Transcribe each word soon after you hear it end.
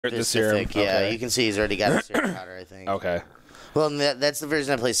The serum. Yeah, Okay. you can see he's already got a serum powder, I think. Okay. Well, and that's the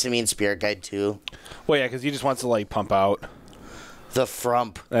version I play Simian Spirit Guide too. Well, yeah, because he just wants to, like, pump out. The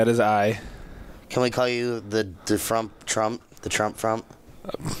Frump. That is I. Can we call you the Frump Trump? The Trump Frump?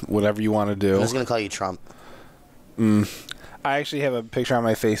 Whatever you want to do. I'm just going to call you Trump. I actually have a picture on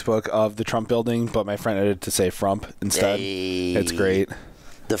my Facebook of the Trump building, but my friend edited to say Frump instead. Hey. It's great.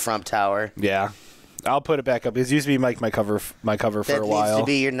 The Frump Tower. Yeah. I'll put it back up. It used to be like my cover for a while. That needs to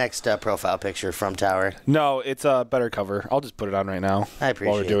be your next profile picture, Frump Tower. No, it's a better cover. I'll just put it on right now. I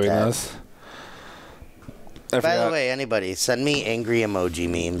appreciate while we're doing that. this. By the way, anybody, send me angry emoji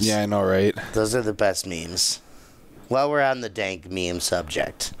memes. Yeah, I know, right? Those are the best memes. While we're on the dank meme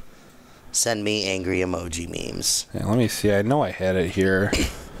subject, send me angry emoji memes. Yeah, let me see. I know I had it here.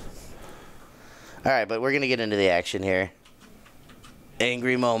 All right, but we're going to get into the action here.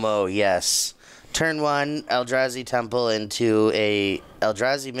 Angry Momo, yes. Turn 1, Eldrazi Temple into a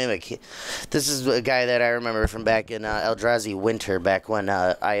Eldrazi Mimic. This is a guy that I remember from back in Eldrazi Winter, back when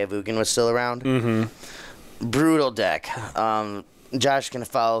Ayavugan was still around. Mm-hmm. Brutal deck. Josh going to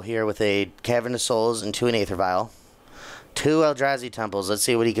follow here with a Cavern of Souls and 2 an Aether Vial. 2 Eldrazi Temples. Let's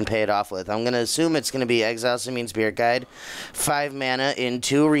see what he can pay it off with. I'm going to assume it's going to be Exile Simian Spirit Guide, 5 mana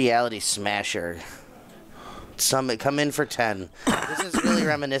into Reality Smasher. Come in for 10. This is really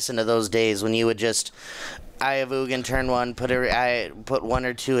reminiscent of those days when you would just Ayavugan turn 1, put 1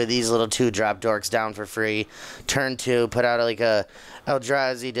 or 2 of these little 2-drop dorks down for free. Turn 2, put out like a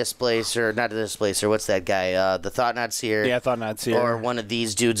Eldrazi Displacer, not a Displacer, what's that guy? The Thought-Knot Seer. Yeah, Thought-Knot Seer. Or one of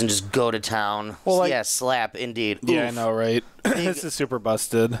these dudes and just go to town. Well, like, yeah, slap, indeed. Yeah, Oof. I know, right? This is super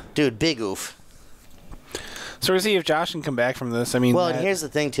busted. Dude, big oof. So we'll see if Josh can come back from this. I mean, well, and here's the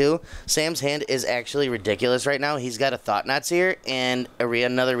thing, too. Sam's hand is actually ridiculous right now. He's got a Thought-Knot Seer and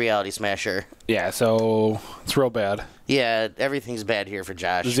another Reality Smasher. Yeah, so it's real bad. Yeah, everything's bad here for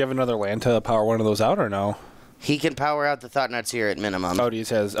Josh. Does he have another land to power one of those out or no? He can power out the Thought-Knot Seer at minimum. Oh, he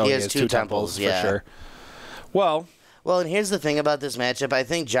has 2 temples yeah. for sure. Well, and here's the thing about this matchup. I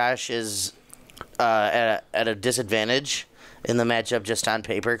think Josh is at a disadvantage in the matchup just on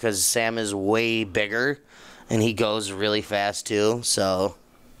paper because Sam is way bigger. And he goes really fast, too, so...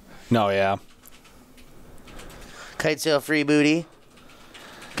 No, yeah. Kite Sail Free Booty.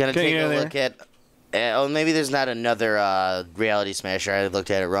 Gonna take a look at... maybe there's not another Reality Smasher. I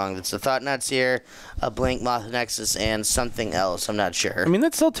looked at it wrong. It's the Thought-Knot Seer, a Blink Moth Nexus, and something else. I'm not sure. I mean,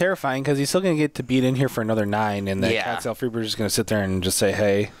 that's still terrifying, because he's still going to get to beat in here for another 9, and that Kite Sail Free Booty is going to sit there and just say,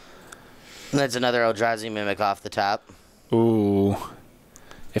 hey. And that's another Eldrazi Mimic off the top. Ooh.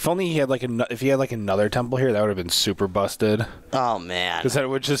 If only he had like another temple here, that would have been super busted. Oh man! Because that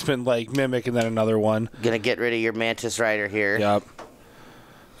would just been like Mimic and then another one. Gonna get rid of your Mantis Rider here. Yep.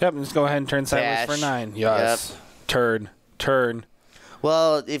 Just go ahead and turn sideways for 9. Yes. Yep. Turn.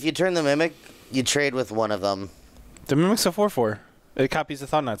 Well, if you turn the Mimic, you trade with one of them. The Mimic's a 4/4. It copies the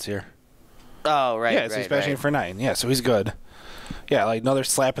Thought-Knots here. Oh right. Yeah, so he's bashing for 9. Yeah, so he's good. Yeah, like another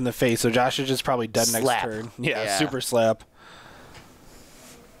slap in the face. So Josh is just probably dead next turn. Yeah, super slap.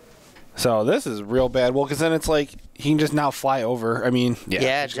 So this is real bad. Well, because then it's like he can just now fly over. I mean,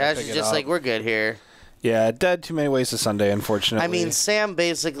 yeah, Josh is just like, we're good here. Yeah, dead too many ways to Sunday, unfortunately. I mean, Sam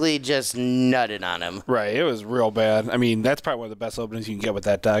basically just nutted on him. Right, it was real bad. I mean, that's probably one of the best openings you can get with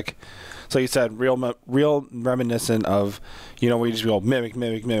that deck. So you said real reminiscent of, where you just go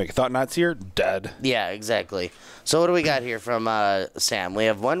mimic. Thought-Knot Seer, dead. Yeah, exactly. So what do we got here from Sam? We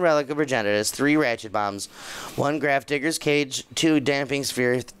have 1 Relic of Progenitus, 3 Ratchet Bombs, 1 Grafdigger's Cage, 2 Damping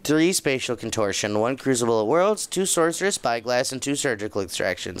Sphere, 3 Spatial Contortion, 1 Crucible of Worlds, 2 Sorcerous Spyglass, and 2 Surgical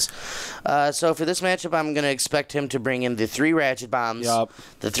Extractions. So for this matchup, I'm going to expect him to bring in the 3 Ratchet Bombs,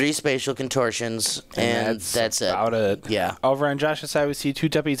 the 3 Spatial Contortions, and that's it. About it. Yeah. Over on Josh's side, we see 2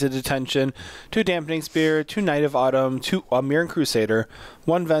 Deputies of Detention, 2 Dampening Spear, 2 Knight of Autumn, 2 Mirren Crusader,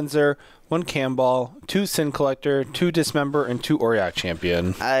 1 Venzer, 1 Camball, 2 Sin Collector, 2 Dismember, and 2 Auriok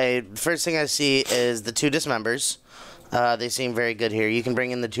Champion. First thing I see is the 2 Dismembers. They seem very good here. You can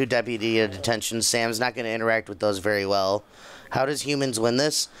bring in the 2 Deputy of Detention. Sam's not going to interact with those very well. How does humans win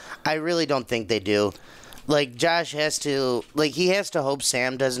this? I really don't think they do. Like, Josh has to, he has to hope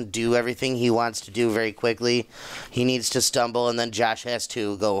Sam doesn't do everything he wants to do very quickly. He needs to stumble, and then Josh has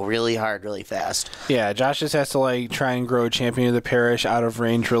to go really hard, really fast. Yeah, Josh just has to, try and grow Champion of the Parish out of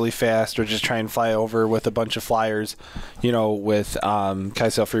range really fast, or just try and fly over with a bunch of flyers, with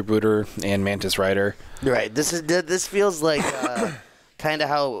Kite Sail Freebooter and Mantis Rider. Right. This feels like kind of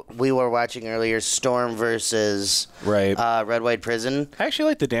how we were watching earlier, Storm versus Red White Prison. I actually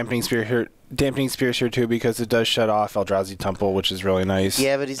like the Dampening Spear here. Dampening Spears here too because it does shut off Eldrazi Temple, which is really nice.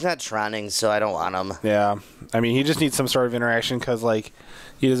 Yeah, but he's not Tronning, so I don't want him. Yeah. I mean, he just needs some sort of interaction because, like,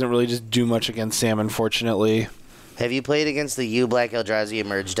 he doesn't really just do much against Sam, unfortunately. Have you played against the U Black Eldrazi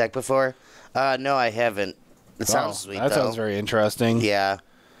Emerge deck before? No, I haven't. It sounds sweet, that though. sounds very interesting. Yeah.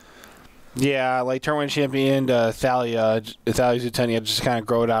 Yeah, like turn 1 champion Thalia's Lieutenant, you just kind of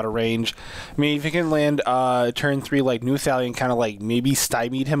grow it out of range. I mean, if you can land turn 3 like New Thalia and kind of like maybe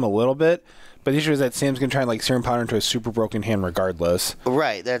stymied him a little bit, but the issue is that Sam's going to try and like Serum Powder into a super broken hand regardless.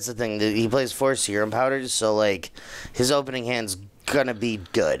 Right, that's the thing. He plays 4 Serum Powders, so like his opening hand's going to be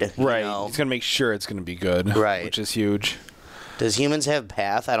good. Right, You know? he's going to make sure it's going to be good. Right. Which is huge. Does humans have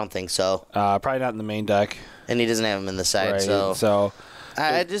Path? I don't think so. Probably not in the main deck. And he doesn't have him in the side, Right, so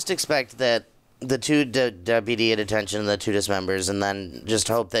I just expect that the 2 Deputy at Attention and the 2 Dismembers, and then just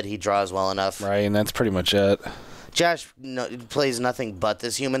hope that he draws well enough. Right, and that's pretty much it. Josh plays nothing but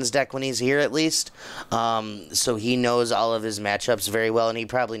this humans deck when he's here, at least. So he knows all of his matchups very well, and he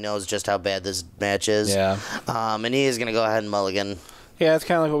probably knows just how bad this match is. Yeah. And he is going to go ahead and mulligan. Yeah, it's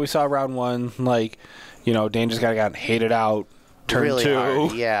kind of like what we saw round 1. Like, you know, Dane just got hated out. Turn Really 2,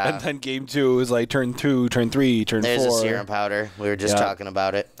 hard, yeah. And then game 2 is like turn 2, turn 3, turn 4. There's a Serum Powder. We were just talking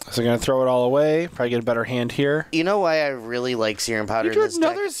about it. So going to throw it all away. Probably get a better hand here. You know why I really like Serum Powder You in drew this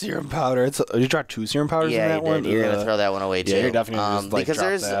another deck? Serum Powder. You draw 2 Serum Powders in that one? You're going to throw that one away, too. Yeah, you're definitely going to just, like,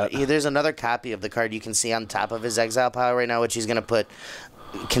 because drop that. there's another copy of the card you can see on top of his Exile pile right now, which he's going to put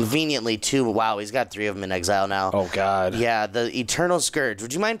conveniently 2. Wow, he's got 3 of them in exile now. Oh, God. Yeah, the Eternal Scourge.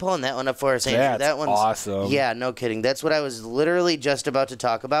 Would you mind pulling that one up for us, Andrew? That's that one's awesome. Yeah, no kidding. That's what I was literally just about to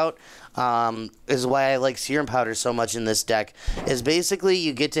talk about. Is why I like Serum Powder so much in this deck. Is basically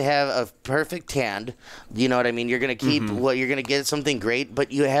you get to have a perfect hand. You know what I mean? You're gonna keep you're gonna get something great,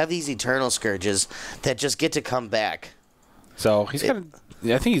 but you have these Eternal Scourges that just get to come back. So he's got.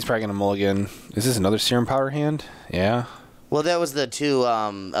 I think he's probably gonna mulligan. Is this another Serum Powder hand? Yeah. Well, that was the 2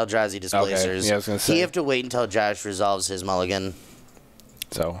 Eldrazi Displacers. Okay. Yeah, I was gonna say. You have to wait until Josh resolves his mulligan.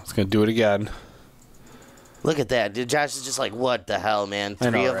 So he's gonna do it again. Look at that. Dude, Josh is just like, what the hell, man?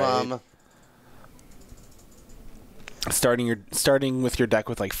 3 of them. Starting with your deck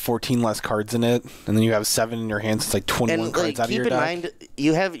with like 14 less cards in it, and then you have 7 in your hands. It's like 21 cards out of your deck. Keep in mind,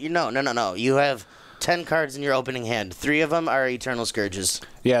 you have no. You have 10 cards in your opening hand. 3 of them are Eternal Scourges.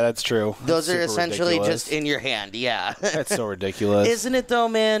 Yeah, that's true. Those That's are super essentially ridiculous. just in your hand. Yeah. That's so ridiculous. Isn't it though,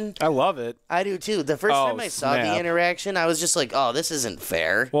 man? I love it. I do too. The first time I saw the snap. interaction, I was just like, "Oh, this isn't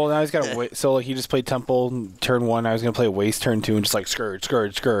fair." Well, now he's got to wait. So like he just played Temple turn 1. I was gonna play Waste turn 2 and just like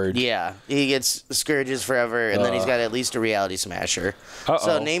Scourge. Yeah, he gets Scourges forever, and then he's got at least a Reality Smasher.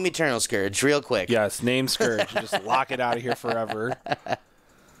 So name Eternal Scourge real quick. Yes, name Scourge. Just lock it out of here forever.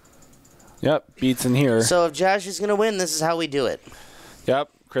 Yep, beats in here. So if Josh is gonna win, this is how we do it. Yep,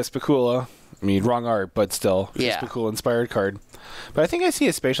 Chris Pakula. I mean, wrong art, but still. Chris Yeah. Pakula inspired card. But I think I see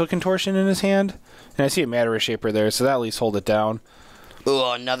a Spatial Contortion in his hand, and I see a Matter Shaper there, so that at least hold it down. Ooh,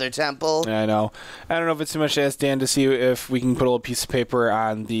 another Temple. Yeah, I know. I don't know if it's too much to ask Dan to see if we can put a little piece of paper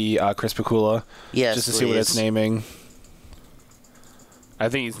on the Chris Pakula. Yes, just to see what it's naming. I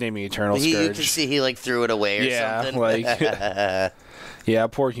think he's naming Eternal Scourge. You can see he like threw it away or something. Like, yeah,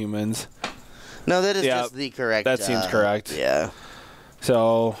 poor humans. No, that is just the correct. That seems correct. Yeah.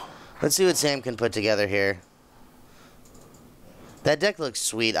 So let's see what Sam can put together here. That deck looks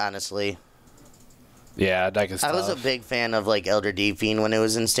sweet, honestly. yeah, deck is I tough. was a big fan of like Elder Deep Fiend when it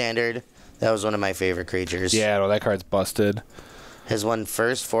was in Standard. That was one of my favorite creatures. Yeah, no, that card's busted. Has won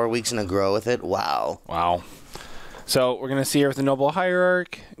first 4 weeks in a grow with it. Wow. Wow. So we're gonna see here with the Noble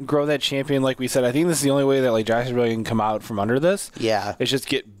Hierarch, grow that champion. Like we said, I think this is the only way that like Josh is really gonna come out from under this. Yeah. It's just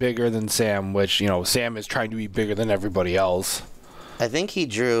get bigger than Sam, which Sam is trying to be bigger than everybody else. I think he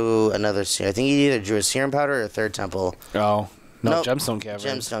drew another. I think he either drew a Serum Powder or a third Temple. Oh no, Nope. Gemstone Caverns.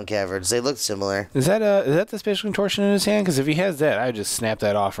 Gemstone Caverns. They look similar. Is that the Spatial Contortion in his hand? Because if he has that, I would just snap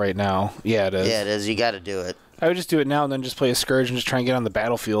that off right now. Yeah, it is. Yeah, it is. You got to do it. I would just do it now and then just play a Scourge and just try and get on the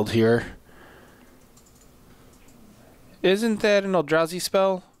battlefield here. Isn't that an Eldrazi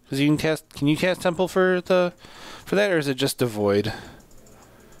spell? Because you can you cast Temple for that, or is it just Devoid?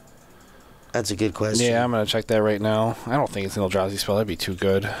 That's a good question. Yeah, I'm gonna check that right now. I don't think it's an Eldrazi spell. That'd be too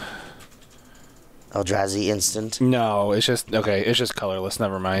good. Eldrazi Instant. No, it's just It's just colorless.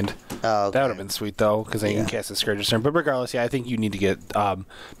 Never mind. Oh, okay. That would have been sweet though, because then you can cast a Scourge this turn. But regardless, yeah, I think you need to get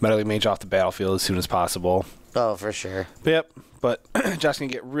Meddling Mage off the battlefield as soon as possible. Oh, for sure. Yep. But Josh can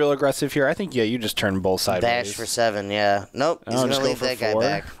get real aggressive here. I think you just turn both sideways. Bash for 7. Yeah. Nope. He's gonna leave that guy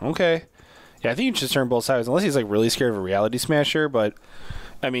back. Okay. Yeah, I think you just turn both sides, unless he's like really scared of a Reality Smasher. But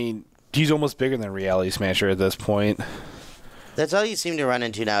I mean, he's almost bigger than Reality Smasher at this point. That's all you seem to run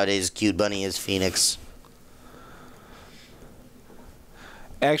into nowadays. Cute Bunny is Phoenix.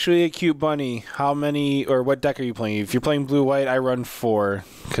 Actually, a cute bunny. How many or what deck are you playing? If you're playing blue-white, I run 4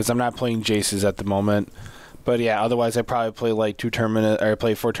 because I'm not playing Jaces at the moment. But yeah, otherwise I probably play like 2 Terminus, or I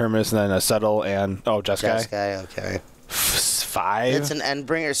play 4 Terminus and then a Settle and Jeskai. Jeskai, okay. 5. It's an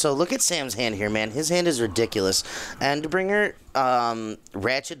Endbringer. So look at Sam's hand here, man. His hand is ridiculous. Endbringer,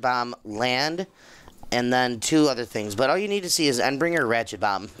 Ratchet Bomb, land, and then 2 other things. But all you need to see is Endbringer, Ratchet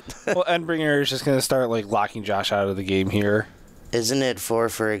Bomb. Well, Endbringer is just gonna start like locking Josh out of the game here. Isn't it 4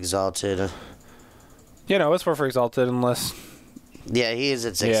 for Exalted? Yeah, no, it's 4 for Exalted unless... Yeah, he is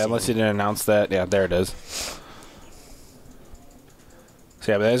at 16. Yeah, unless he didn't announce that. Yeah, there it is.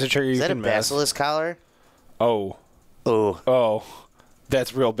 So yeah, but there's a trigger you can miss. Is that a Basilisk Collar? Oh. Oh.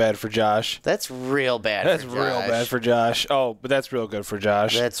 That's real bad for Josh. That's real bad That's for Josh. real bad for Josh. Oh, but that's real good for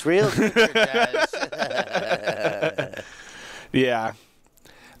Josh. That's real good for Josh. Yeah.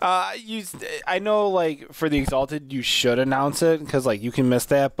 I know, like, for the Exalted, you should announce it, because, like, you can miss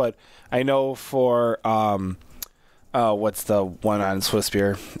that, but I know for, what's the one on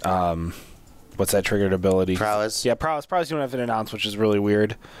Swiftspear? What's that triggered ability? Prowess. Yeah, Prowess. Prowess you don't have to announce, which is really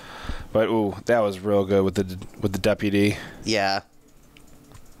weird. But, ooh, that was real good with the Deputy. Yeah.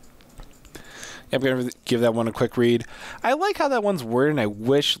 I'm going to give that one a quick read. I like how that one's worded, and I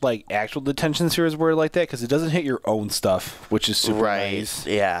wish, like, actual Detention Sphere was worded like that, because it doesn't hit your own stuff, which is super nice.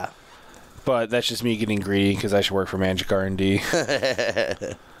 Yeah. But that's just me getting greedy, because I should work for Magic R&D.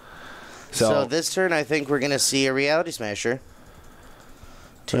 So this turn, I think we're going to see a Reality Smasher.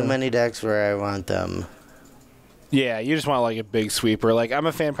 Too many decks where I want them. Yeah, you just want, like, a big sweeper. Like, I'm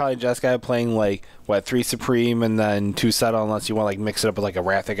a fan probably Jeskai playing, like, 3 Supreme and then 2 Settle, unless you want, like, mix it up with, like, a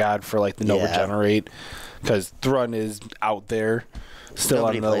Wrath of God for, like, the Nova Generate. Because Thrun is out there, still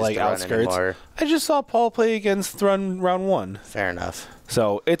on the, like, outskirts. Anymore. I just saw Paul play against Thrun round 1. Fair enough.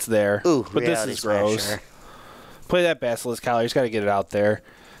 So, it's there. Ooh, but this is gross. Smasher. Play that Basilisk Collar. You just got to get it out there.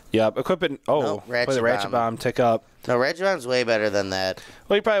 Yep. Equip it. Oh, play the Ratchet Bomb. Tick up. No, Ratchet Bomb's way better than that.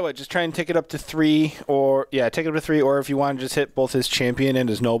 Well, you probably would. Just try and take it up to 3, or, yeah, take it up to 3, or if you want to just hit both his Champion and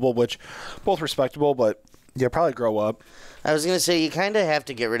his Noble, which, both respectable, but, yeah, probably grow up. I was going to say, you kind of have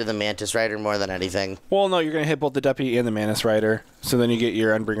to get rid of the Mantis Rider more than anything. Well, no, you're going to hit both the Deputy and the Mantis Rider, so then you get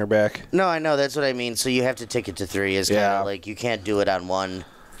your Endbringer back. No, I know, that's what I mean. So you have to take it to 3. It's kind of like, you can't do it on 1.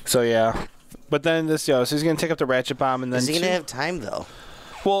 So, yeah. But then this, so he's going to take up the Ratchet Bomb, and then is he going to have time, though?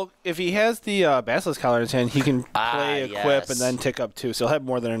 Well, if he has the Basilisk Collar in his hand, he can play Equip and then tick up 2, so he'll have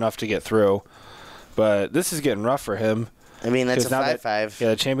more than enough to get through. But this is getting rough for him. I mean, that's a 5/5. Yeah,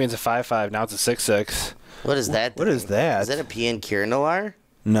 the Champion's a 5/5. Now it's a 6/6. What is that? What is that? Is that a PN Cure Noir?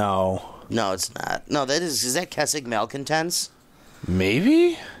 No. No, it's not. No, is that Kessig Malcontents?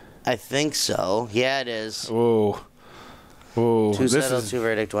 Maybe? I think so. Yeah, it is. Ooh. 2 Settle, 2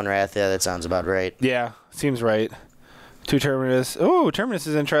 Verdict, 1 Wrath. Yeah, that sounds about right. Yeah, seems right. 2 Terminus. Oh, Terminus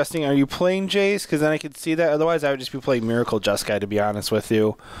is interesting. Are you playing Jace? Because then I could see that. Otherwise, I would just be playing Miracle Jeskai, to be honest with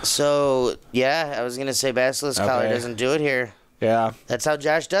you. So, yeah, I was going to say Basilisk Collar doesn't do it here. Yeah. That's how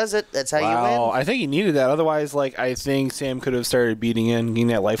Josh does it. That's how you win. I think he needed that. Otherwise, like, I think Sam could have started beating in, getting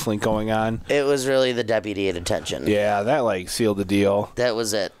that lifelink going on. It was really the Deputy at attention. Yeah, that, like, sealed the deal. That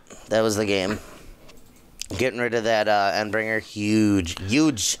was it. That was the game. Getting rid of that Endbringer,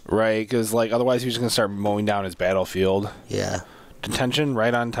 huge. Right, because, like, otherwise he was going to start mowing down his battlefield. Yeah. Detention,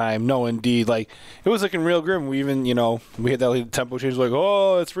 right on time. No, indeed. Like, it was looking real grim. We even, we had that like, tempo change, like,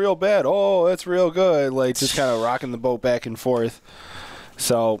 oh, it's real bad. Oh, it's real good. Like, just kind of rocking the boat back and forth.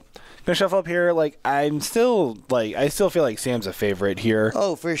 So, gonna shuffle up here. Like, I still feel like Sam's a favorite here.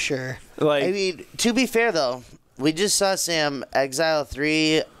 Oh, for sure. Like, I mean, to be fair, though, we just saw Sam exile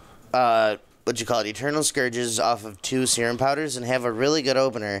 3, Eternal Scourges off of 2 Serum Powders and have a really good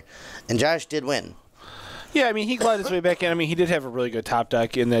opener. And Josh did win. Yeah, I mean, he glided his way back in. I mean, he did have a really good top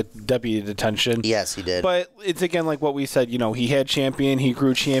deck in that Deputy Detention. Yes, he did. But it's, again, like what we said, he had Champion, he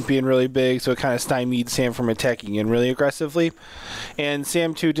grew Champion really big, so it kind of stymied Sam from attacking in really aggressively. And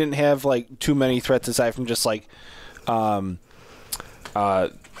Sam, too, didn't have, like, too many threats aside from just, like, the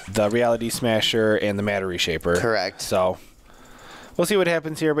Reality Smasher and the Matter Reshaper. Correct. So we'll see what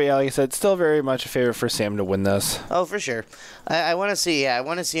happens here, but yeah, like I said, still very much a favorite for Sam to win this. Oh, for sure. I want to see. Yeah, I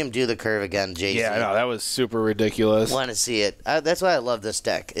want to see him do the curve again, JC. Yeah, I know that was super ridiculous. Want to see it? That's why I love this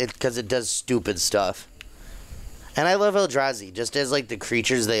deck, because it does stupid stuff. And I love Eldrazi, just as like the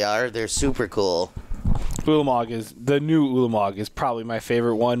creatures they are. They're super cool. The new Ulamog is probably my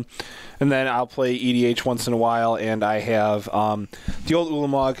favorite one. And then I'll play EDH once in a while, and I have the old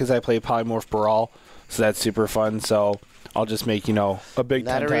Ulamog because I play Polymorph Brawl, so that's super fun. So I'll just make, a big 10-10.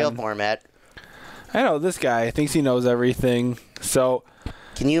 Not a real format. I know this guy thinks he knows everything. So,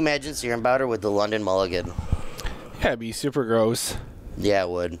 Can you imagine Serum Bowder with the London Mulligan? yeah, it'd be super gross. Yeah, it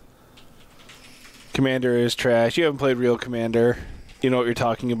would. Commander is trash. You haven't played real Commander. You know what you're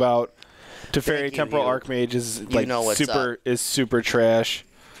talking about. Teferi you, Temporal you. Archmage is You know what's super trash.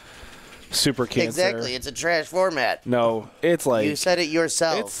 Super cancer. Exactly, it's a trash format. No, it's like You said it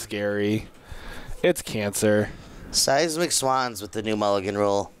yourself. it's scary. It's cancer. Seismic Swans with the new Mulligan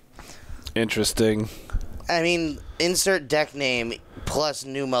rule. Interesting. I mean, insert deck name plus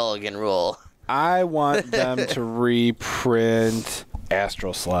new Mulligan rule. I want them to reprint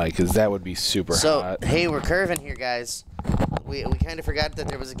Astral Slide because that would be super hot. Hey, we're curving here, guys. We kind of forgot that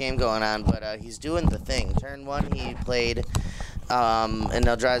there was a game going on, but he's doing the thing. Turn 1, he played an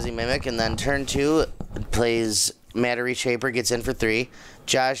Eldrazi Mimic, and then turn 2 plays Matter Reshaper, gets in for 3.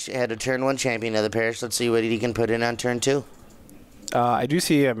 Josh had a turn 1 Champion of the Parish. Let's see what he can put in on turn 2. I do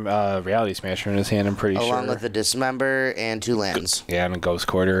see him Reality Smasher in his hand, I'm pretty sure. Along with the Dismember and 2 lands. Yeah, and a Ghost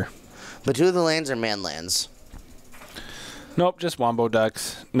Quarter. But 2 of the lands are man lands. Nope, just Wombo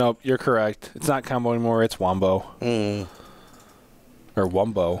decks. Nope, you're correct. It's not combo anymore, it's Wombo. Or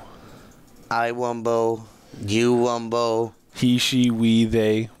Wumbo. I Wumbo. You Wumbo. He, she, we,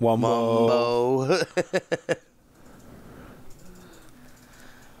 they. Wumbo. Wumbo.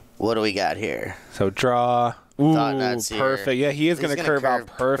 What do we got here? So draw. Ooh, Thought-Knot's perfect. here. Yeah, he is going to curve out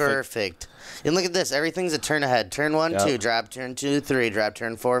perfect. And look at this. Everything's a turn ahead. Turn 1, 2, drop. Turn 2, 3, drop.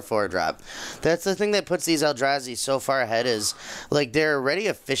 Turn 4, 4, drop. That's the thing that puts these Eldrazi so far ahead is, like, they're already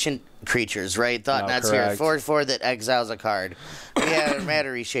efficient creatures, right? Thought-Knot's here. 4/4 that exiles a card. We have a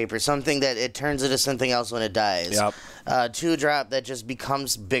Matter Reshaper, something that it turns into something else when it dies. Yep. 2 drop that just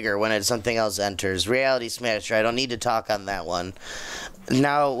becomes bigger when something else enters. Reality Smasher, I don't need to talk on that one.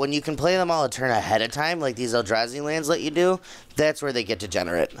 Now, when you can play them all a turn ahead of time, like these Eldrazi lands let you do, that's where they get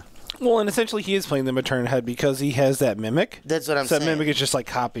degenerate. Well, and essentially he is playing them a turn ahead because he has that Mimic. That's what I'm saying. So that Mimic is just like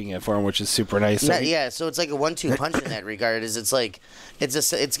copying it for him, which is super nice. So yeah, so it's like a 1-2 punch in that regard. It's like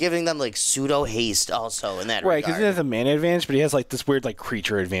it's giving them like pseudo haste also in that regard. Right, because he has a mana advantage, but he has like this weird like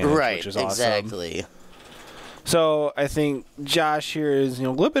creature advantage, which is awesome. Exactly. So I think Josh here is a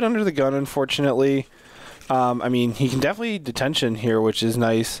little bit under the gun, unfortunately. I mean, he can definitely detention here, which is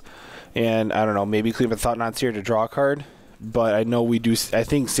nice, and I don't know, maybe Cleveland Thought-Knots here to draw a card. But I know we do. I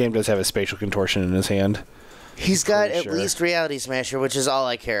think Sam does have a Spatial Contortion in his hand. He's got at least Reality Smasher, which is all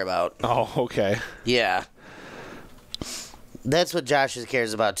I care about. Oh, okay. Yeah. That's what Josh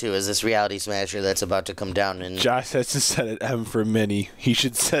cares about, too, is this Reality Smasher that's about to come down. And Josh has to set it M for Mini. He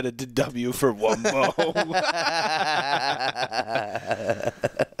should set it to W for Wumbo.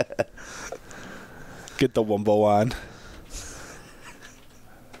 Get the Wumbo on.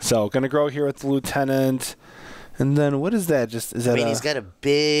 So, going to grow here with the Lieutenant. And then what is that? Is that he's got a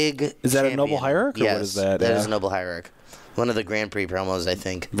big Is that a Noble Hierarch? Or yes, what is that? That is a Noble Hierarch. One of the Grand Prix promos, I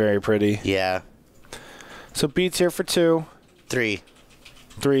think. Very pretty. Yeah. So Beats here for 2. 3.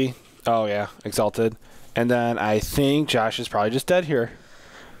 3. Oh, yeah. Exalted. And then I think Josh is probably just dead here.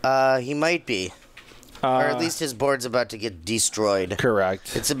 He might be. Or at least his board's about to get destroyed.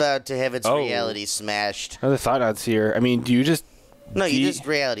 Correct. It's about to have its reality smashed. Another Thought-Knots here. I mean, do you just... No, you just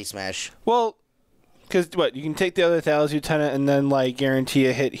reality smash. Well... Because, what, you can take the other Thales Lieutenant and then, like, guarantee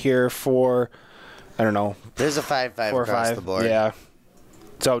a hit here for, I don't know. There's a 5/5 across the board. Yeah.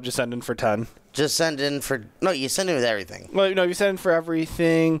 So, just send in for 10. Just send in for... No, you send in with everything. Well, no, you send in for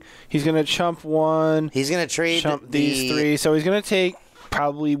everything. He's going to chump 1. He's going to trade these 3. So, he's going to take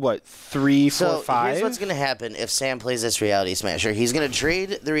probably, what, 3, 4, 5? So, here's what's going to happen if Sam plays this Reality Smasher. He's going to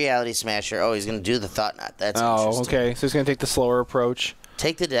trade the Reality Smasher. Oh, he's going to do the Thought-Knot. That's interesting. Okay. So, he's going to take the slower approach.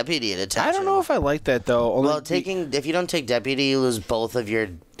 Take the Deputy at attention. I don't know if I like that, though. If you don't take Deputy, you lose both of your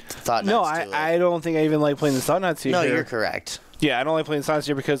Thought-Knots. No, I don't think I even like playing the Thought-Knots here. No, you're correct. Yeah, I don't like playing Thought-Knots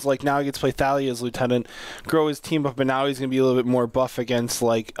here because, like, now he gets to play Thalia's Lieutenant, grow his team up, but now he's going to be a little bit more buff against,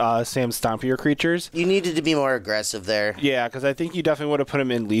 like, Sam's stompier creatures. You needed to be more aggressive there. Yeah, because I think you definitely would have put him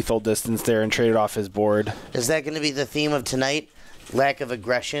in lethal distance there and traded off his board. Is that going to be the theme of tonight? Lack of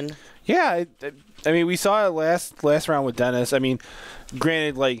aggression? Yeah, I mean, we saw it last round with Dennis. I mean,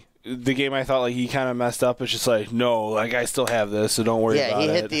 granted, like, the game I thought like he kind of messed up. It's just like, no, like I still have this, so don't worry about it.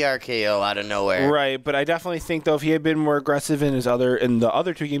 Yeah, he hit the RKO out of nowhere. Right, but I definitely think though if he had been more aggressive in the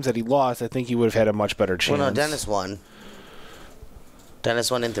other 2 games that he lost, I think he would have had a much better chance. Well, no, Dennis won. Dennis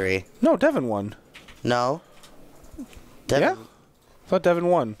won in 3. No, Devin won. No. Devin. Yeah, I thought Devin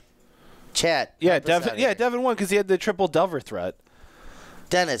won. Chat. Yeah, Devin. Yeah, Devin won because he had the triple Delver threat.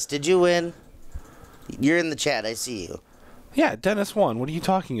 Dennis, did you win? You're in the chat. I see you. Yeah, Dennis won. What are you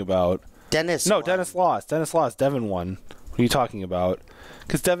talking about? Dennis No, won. Dennis lost. Dennis lost. Devin won. What are you talking about?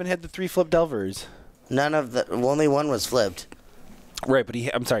 Because Devin had the 3 flip Delvers. None of the... Only one was flipped. Right, but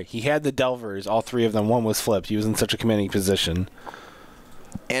I'm sorry. He had the Delvers. All three of them. One was flipped. He was in such a commanding position.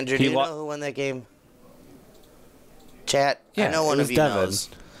 Andrew, do you know who won that game? Chat? Yeah, I know one it of was you Devin. knows.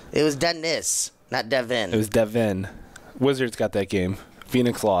 It was Dennis, not Devin. It was Devin. Wizards got that game.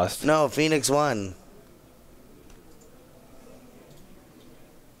 Phoenix lost. No, Phoenix won.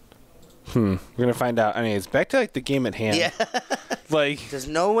 We're gonna find out. Anyways, back to like the game at hand. Yeah. Like, does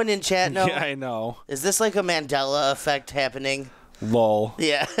no one in chat know? Yeah, I know. Is this like a Mandela effect happening? Lol.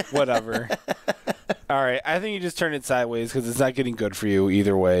 Yeah. Whatever. All right, I think you just turn it sideways because it's not getting good for you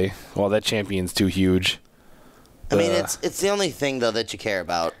either way. Well, that champion's too huge. I mean, it's the only thing though that you care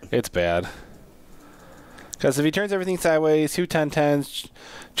about. It's bad. Because if he turns everything sideways, 2 10-10s,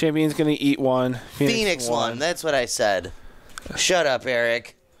 champion's gonna eat one. Phoenix won. That's what I said. Shut up,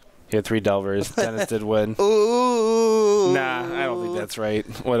 Eric. He had 3 Delvers. Dennis did win. Ooh. Nah, I don't think that's right.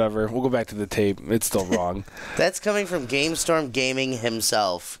 Whatever. We'll go back to the tape. It's still wrong. That's coming from GameStorm Gaming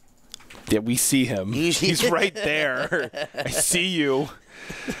himself. Yeah, we see him. He's right there. I see you.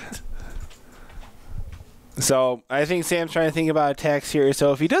 So I think Sam's trying to think about attacks here.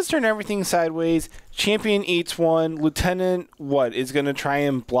 So if he does turn everything sideways, champion eats 1. Lieutenant, is going to try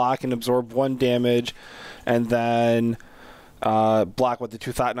and block and absorb 1 damage. And then... block with the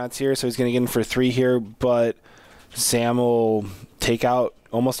 2 Thought Knots here, so he's going to get in for 3 here, but Sam will take out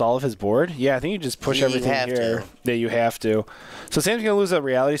almost all of his board. Yeah, I think you just push everything here. Yeah, you have to. So Sam's going to lose a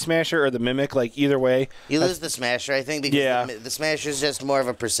Reality Smasher or the Mimic, like either way. You lose the Smasher, I think, because the Smasher is just more of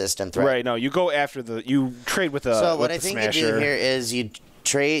a persistent threat. Right, no, you go after you trade with the So what I think you do here is you eat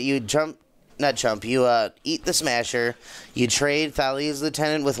the Smasher, you trade Thalia's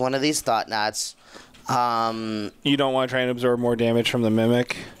Lieutenant with one of these Thought Knots. You don't want to try and absorb more damage from the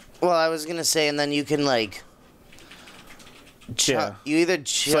Mimic? Well, I was going to say, and then you can, like... Yeah. You either...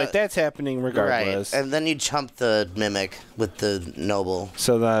 So, like, that's happening regardless. Right, and then you chump the Mimic with the Noble.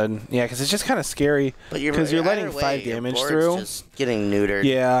 So then... Yeah, because it's just kind of scary. Because you're letting 5 damage through. Just getting neutered.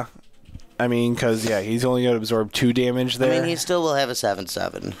 Yeah. I mean, because, he's only going to absorb 2 damage there. I mean, he still will have a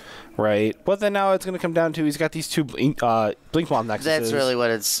 7/7. Right. But then now it's going to come down to he's got these 2 Blink Moth Nexuses. That's really what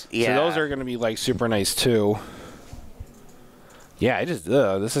it's... Yeah. So those are going to be, like, super nice, too. Yeah,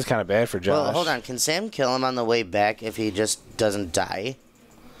 this is kind of bad for Josh. Well, hold on. Can Sam kill him on the way back if he just doesn't die?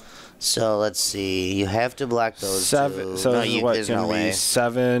 So, let's see. You have to block those 7. 2. So no, this is what's going to be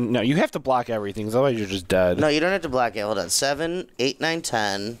 7. No, you have to block everything, because otherwise you're just dead. No, you don't have to block it. Hold on. 7, 8, 9,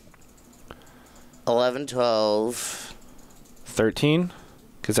 10, 11, 12... 13?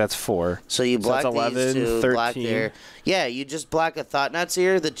 Because that's 4. So you block so 11, these 2, 13. block there. Yeah, you just block a Thought Knots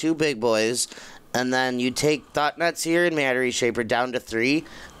here, the 2 big boys, and then you take Thought Knots here and Mattery Shaper down to 3,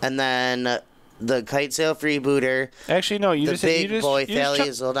 and then the Kite Sail Freebooter. Actually, no, the big boy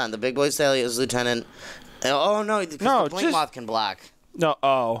Thalia's. Hold on, the big boy Thalia's Lieutenant. Oh no, because the Blink Moth can block. No,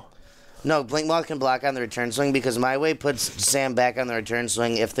 No, Blink Moth can block on the return swing because my way puts Sam back on the return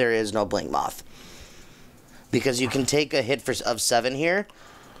swing if there is no Blink Moth. Because you can take a hit of 7 here.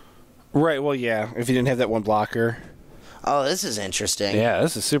 Right, well, yeah, if you didn't have that 1 blocker. Oh, this is interesting. Yeah,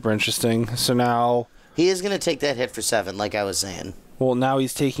 this is super interesting. So now... He is going to take that hit for 7, like I was saying. Well, now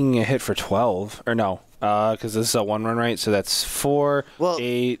he's taking a hit for 12. Or no, because this is a 1-run, right? So that's 4,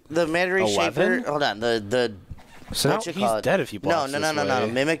 8, the Mattery 11? Shaper... Hold on, the So now he's dead if he blocks No.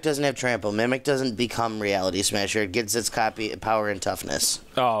 Mimic doesn't have trample. Mimic doesn't become Reality Smasher. It gets its power and toughness.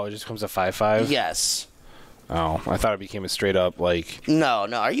 Oh, it just comes a 5/5? Yes. Oh, I thought it became a straight up, like... No,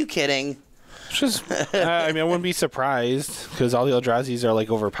 are you kidding? It's just... I mean, I wouldn't be surprised, because all the Eldrazi's are, like,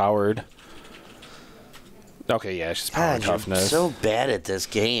 overpowered. Okay, yeah, it's just power and toughness. You're so bad at this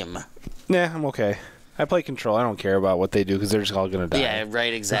game. Nah, I'm okay. I play control. I don't care about what they do, because they're just all going to die. Yeah,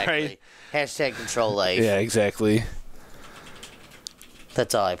 right, exactly. Right? Hashtag control life. Yeah, exactly.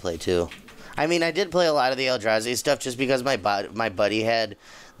 That's all I play, too. I mean, I did play a lot of the Eldrazi stuff just because my buddy had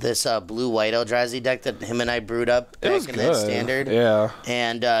this blue-white Eldrazi deck that him and I brewed up back in that standard. Yeah.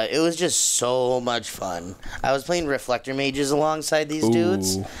 And it was just so much fun. I was playing Reflector Mages alongside these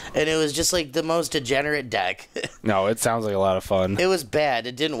dudes, and it was just like the most degenerate deck. No, it sounds like a lot of fun. It was bad.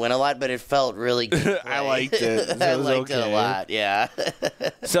 It didn't win a lot, but it felt really good. I liked it. I liked it a lot, yeah.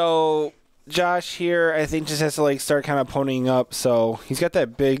 So... Josh here, I think, just has to, like, start kind of ponying up. So he's got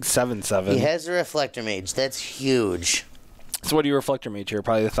that big 7/7. He has a Reflector Mage. That's huge. So what do you Reflector Mage here?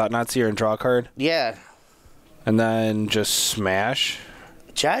 Probably the Thought Knots here and draw a card? Yeah. And then just smash?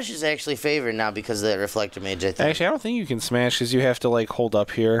 Josh is actually favored now because of that Reflector Mage, I think. Actually, I don't think you can smash because you have to, like, hold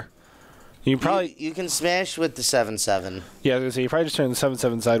up here. You probably... You can smash with the 7/7. Yeah, I was going to say, you probably just turn the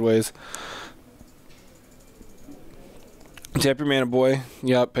 7/7 sideways. Tap your mana boy.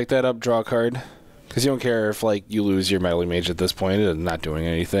 Yep, pick that up, draw a card. Because you don't care if like you lose your Metal Mage at this point. It's not doing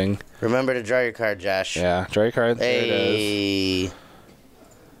anything. Remember to draw your card, Josh. Yeah, draw your card. Hey. There it is.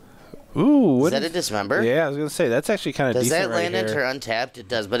 Ooh, what is that a Dismember? Yeah, I was gonna say that's actually kind of decent. Does that right land here. enter untapped? It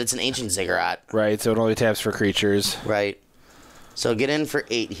does, but it's an Ancient Ziggurat. Right, so it only taps for creatures. Right. So get in for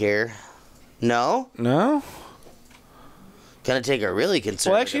 8 here. No? No? Gonna take a really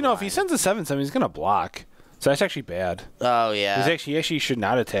conservative Well, actually, no. line. If he sends a 7/7, he's gonna block. So that's actually bad. Oh, yeah. He actually should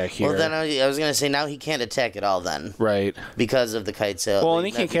not attack here. Well, then I was gonna say now he can't attack at all then. Right. Because of the Kite Sail. Well, and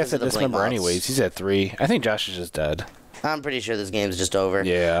he can't cast that Dismember anyways. He's at 3. I think Josh is just dead. I'm pretty sure this game's just over.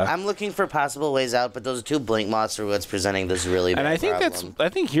 Yeah. I'm looking for possible ways out, but those 2 Blink Moths are what's presenting this really bad And I think problem. I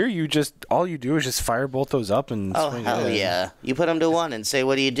think here you just all you do is just fire both those up and Oh, swing hell in. yeah. You put them to 1 and say,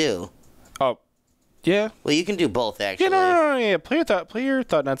 what do you do? Oh, yeah. Well, you can do both, actually. Yeah, no, yeah. Play your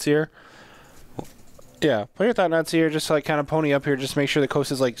thought nuts here. Yeah, play your thought nuts here. Just like kind of pony up here. Just make sure the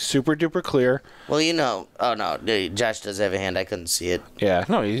coast is like super duper clear. Well, you know. Oh, no. Josh does have a hand. I couldn't see it. Yeah,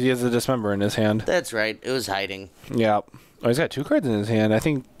 no, he has a Dismember in his hand. That's right. It was hiding. Yeah. Oh, he's got 2 cards in his hand. I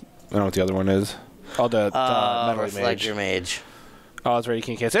think I don't know what the other one is. Oh, the Metal Reflector Mage. Mage. Oh, that's right. You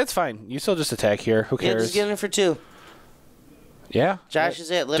can't cast. It's fine. You still just attack here. Who Yeah, cares? just get him for 2. Yeah. Josh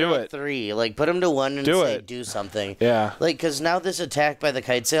is at literally 3. Like, put him to 1 and say, do something. Yeah. Like, because now this attack by the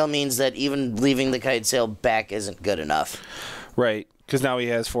Kite Sail means that even leaving the Kite Sail back isn't good enough. Right. Because now he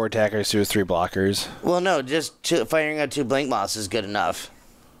has 4 attackers to his 3 blockers. Well, no, just firing out 2 Blink Moths is good enough.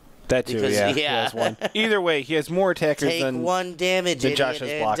 That too, Because, yeah. yeah. He has 1. Either way, he has more attackers Take than 1 damage, than idiot,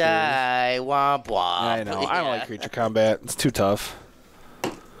 Josh's and blockers. die. Womp womp. I know. I don't Yeah. like creature combat. It's too tough.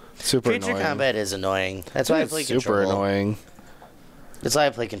 Super Creature annoying. combat is annoying. That's why I It's play super Control. annoying. That's why I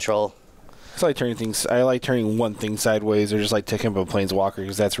play Control. It's like turning things. I like turning one thing sideways, or just like taking up a planeswalker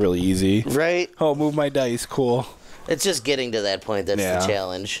because that's really easy. Right? Oh, move my dice. Cool. It's just getting to that point that's the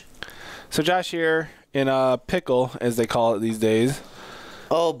challenge. So Josh here in a pickle, as they call it these days.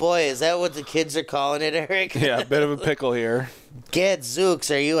 Oh boy, is that what the kids are calling it, Eric? Yeah, a bit of a pickle here.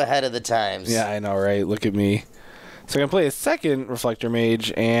 Gadzooks, are you ahead of the times? Yeah, I know, right? Look at me. So I'm going to play a second Reflector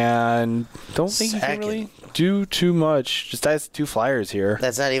Mage, and don't think you can really do too much. Just has 2 flyers here.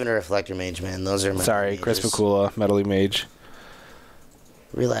 That's not even a Reflector Mage, man. Those are my Sorry, Chris Pakula, Metal Mage.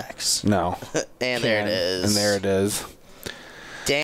 Relax. No. And there it is. And there it is.